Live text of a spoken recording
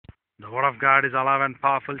Word of God is alive and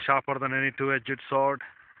powerful, sharper than any two-edged sword,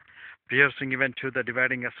 piercing even to the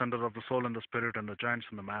dividing asunder of the soul and the spirit and the joints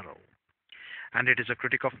and the marrow. And it is a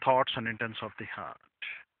critic of thoughts and intents of the heart.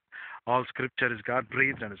 All scripture is God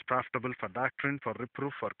breathed and is profitable for doctrine, for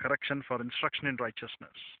reproof, for correction, for instruction in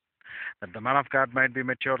righteousness, that the man of God might be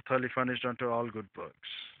mature, thoroughly furnished unto all good works.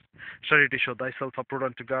 Study to show thyself approved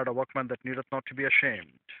unto God, a workman that needeth not to be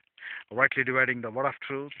ashamed, rightly dividing the word of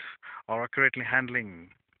truth, or accurately handling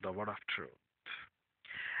the word of truth.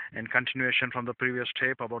 In continuation from the previous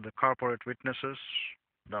tape about the corporate witnesses,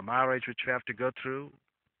 the marriage which we have to go through,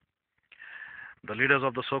 the leaders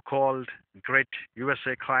of the so-called great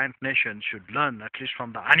USA client nation should learn, at least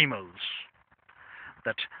from the animals,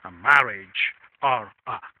 that a marriage or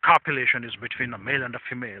a copulation is between a male and a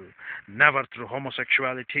female, never through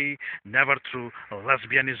homosexuality, never through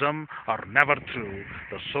lesbianism, or never through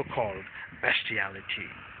the so-called bestiality.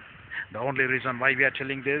 The only reason why we are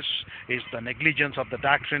telling this is the negligence of the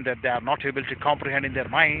doctrine that they are not able to comprehend in their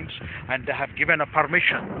minds, and they have given a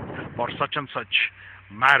permission for such and such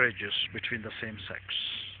marriages between the same sex.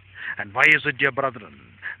 And why is it, dear brethren,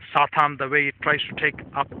 Satan, the way it tries to take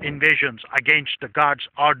up invasions against the God's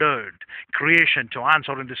ordered creation to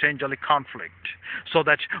answer in this angelic conflict, so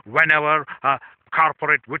that whenever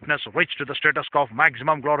corporate witness reach to the status quo of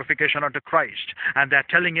maximum glorification unto Christ, and they are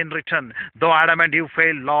telling in return, though Adam and Eve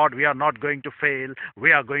failed, Lord, we are not going to fail.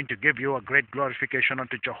 We are going to give you a great glorification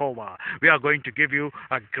unto Jehovah. We are going to give you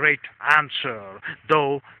a great answer.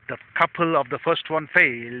 Though the couple of the first one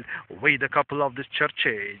failed, we, the couple of this church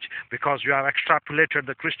age, because we have extrapolated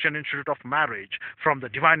the Christian Institute of Marriage from the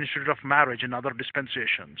Divine Institute of Marriage in other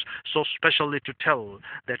dispensations, so specially to tell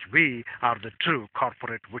that we are the true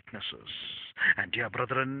corporate witnesses. And dear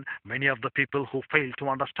brethren, many of the people who fail to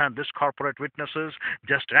understand this corporate witnesses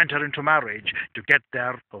just enter into marriage to get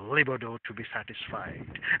their libido to be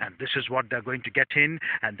satisfied. And this is what they're going to get in,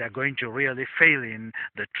 and they're going to really fail in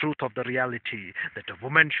the truth of the reality that a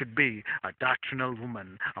woman should be a doctrinal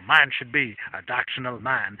woman, a man should be a doctrinal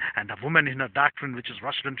man, and a woman in a doctrine which is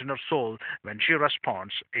resident in her soul, when she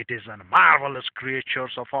responds, it is a marvelous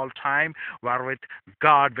creatures of all time, wherewith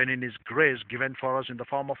God, when in his grace given for us in the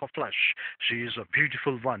form of a flesh, she is a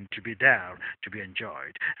beautiful one to be there, to be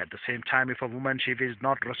enjoyed. At the same time, if a woman, she is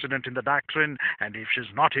not resident in the doctrine, and if she is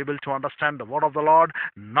not able to understand the word of the Lord,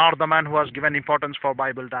 nor the man who has given importance for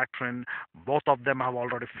Bible doctrine, both of them have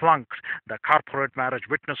already flunked the corporate marriage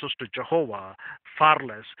witnesses to Jehovah far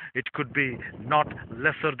less. It could be not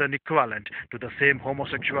lesser than equivalent to the same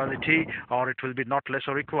homosexuality, or it will be not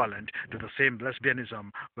lesser equivalent to the same lesbianism,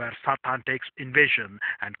 where Satan takes invasion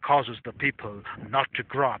and causes the people not to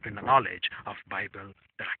grow up in the knowledge of Bible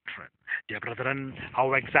doctrine. Dear brethren,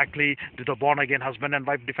 how exactly do the born-again husband and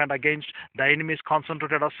wife defend against the enemy's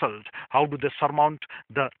concentrated assault? How do they surmount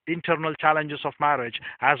the internal challenges of marriage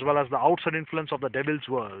as well as the outside influence of the devil's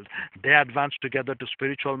world? They advance together to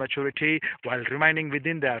spiritual maturity while remaining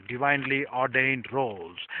within their divinely ordained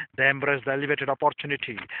roles. They embrace the elevated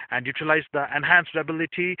opportunity and utilize the enhanced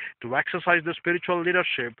ability to exercise the spiritual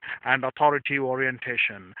leadership and authority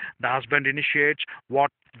orientation. The husband initiates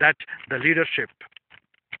what that the leadership,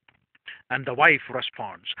 and the wife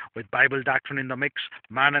responds. With Bible doctrine in the mix,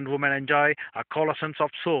 man and woman enjoy a coalescence of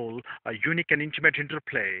soul, a unique and intimate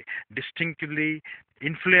interplay, distinctively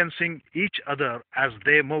influencing each other as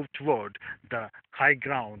they move toward the high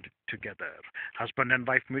ground together. Husband and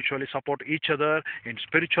wife mutually support each other in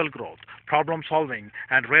spiritual growth, problem solving,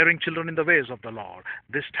 and rearing children in the ways of the Lord.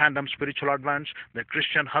 This tandem spiritual advance, the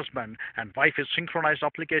Christian husband and wife, is synchronized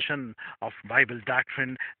application of Bible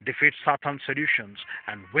doctrine, defeats Satan's seductions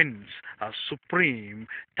and wins a supreme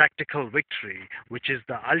tactical victory, which is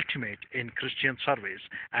the ultimate in Christian service,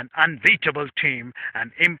 an unbeatable team,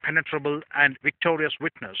 an impenetrable and victorious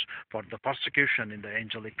witness for the persecution in the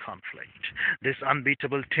angelic conflict. This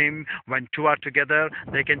unbeatable team, when two are together,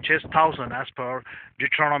 they can chase 1,000 as per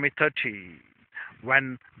Deuteronomy 30.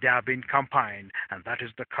 When they are being combined, and that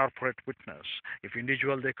is the corporate witness. If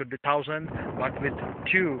individual, they could be 1,000, but with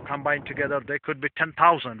two combined together, they could be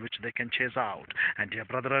 10,000, which they can chase out. And dear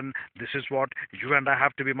brethren, this is what you and I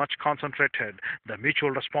have to be much concentrated, the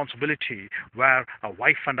mutual responsibility, where a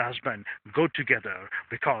wife and a husband go together,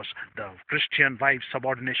 because the Christian wife's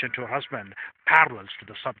subordination to her husband parallels to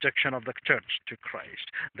the subjection of the church to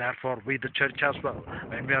Christ. Therefore, we, the church as well,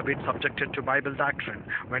 when we are being subjected to Bible doctrine,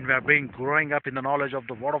 when we are being growing up in the knowledge of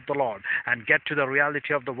the word of the Lord and get to the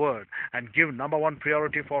reality of the word and give number one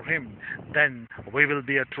priority for him, then we will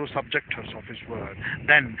be a true subjectors of his word.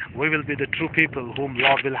 Then we will be the true people whom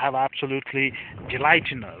Lord will have absolutely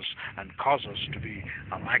delight in us and cause us to be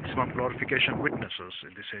a maximum glorification witnesses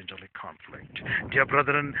in this angelic conflict. Dear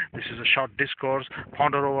brethren, this is a short discourse.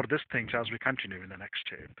 Ponder over these things as we continue in the next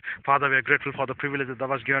step. Father, we are grateful for the privilege that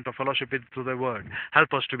thou hast given to fellowship with through thy word.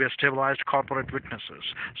 Help us to be a stabilized corporate witnesses,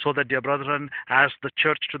 so that, dear brethren, as the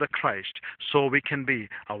church to the Christ, so we can be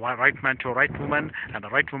a right man to a right woman and a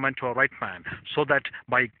right woman to a right man, so that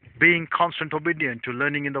by being constant obedient to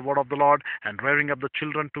learning in the word of the Lord and rearing up the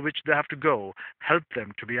children to which they have to go, help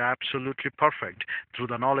them to be absolutely perfect through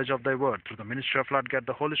the knowledge of thy word, through the ministry of Lord God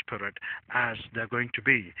the Holy Spirit, as they're going to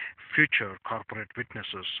be future corporate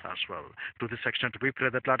witnesses as well. To this extent, we pray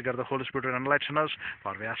that Lord God the Holy Spirit will enlighten us,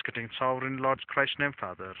 for we ask it in sovereign Lord Christ's name,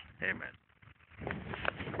 Father.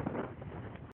 Amen.